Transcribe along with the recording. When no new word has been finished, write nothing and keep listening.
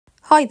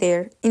Hi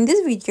there, in this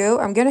video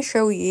I'm going to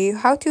show you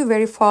how to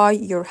verify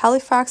your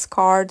Halifax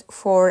card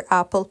for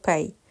Apple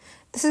Pay.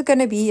 This is going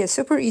to be a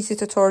super easy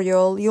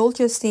tutorial. You'll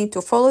just need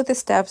to follow the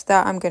steps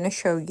that I'm going to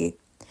show you.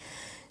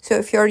 So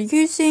if you're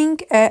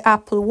using an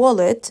Apple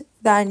Wallet,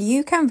 then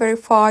you can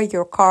verify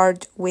your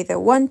card with a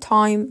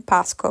one-time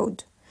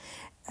passcode.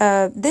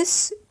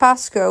 This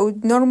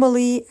passcode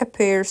normally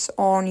appears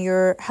on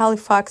your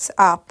Halifax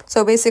app.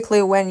 So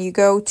basically when you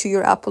go to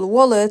your Apple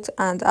Wallet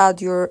and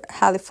add your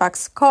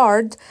Halifax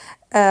card,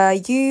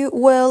 you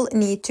will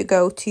need to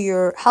go to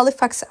your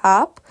Halifax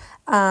app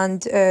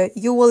and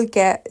you will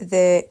get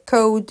the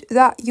code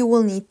that you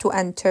will need to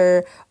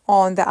enter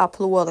on the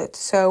Apple Wallet.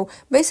 So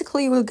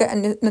basically you will get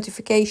a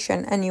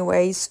notification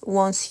anyways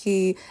once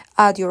you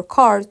add your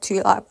card to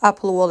your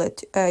Apple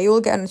Wallet. You will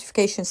get a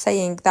notification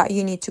saying that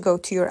you need to go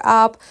to your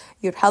app,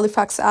 your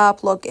Halifax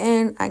app, log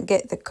in and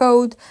get the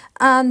code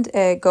and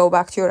go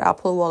back to your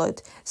Apple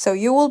Wallet. So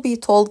you will be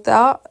told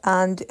that,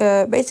 and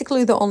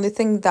basically the only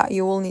thing that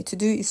you will need to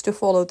do is to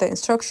follow the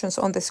instructions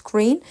on the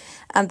screen,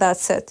 and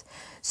that's it.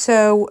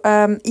 So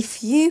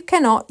if you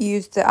cannot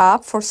use the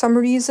app for some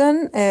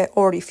reason,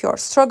 or if you're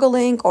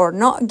struggling or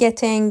not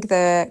getting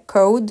the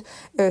code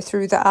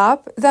through the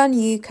app, then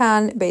you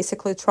can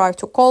basically try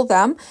to call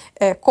them,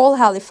 call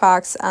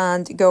Halifax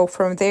and go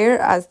from there,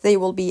 as they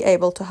will be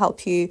able to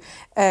help you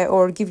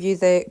or give you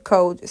the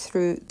code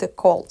through the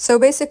call. So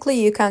basically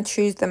you can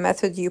choose the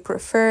method you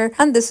prefer,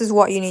 and this is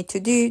what you need to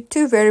do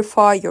to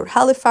verify your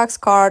Halifax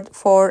card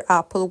for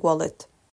Apple Wallet.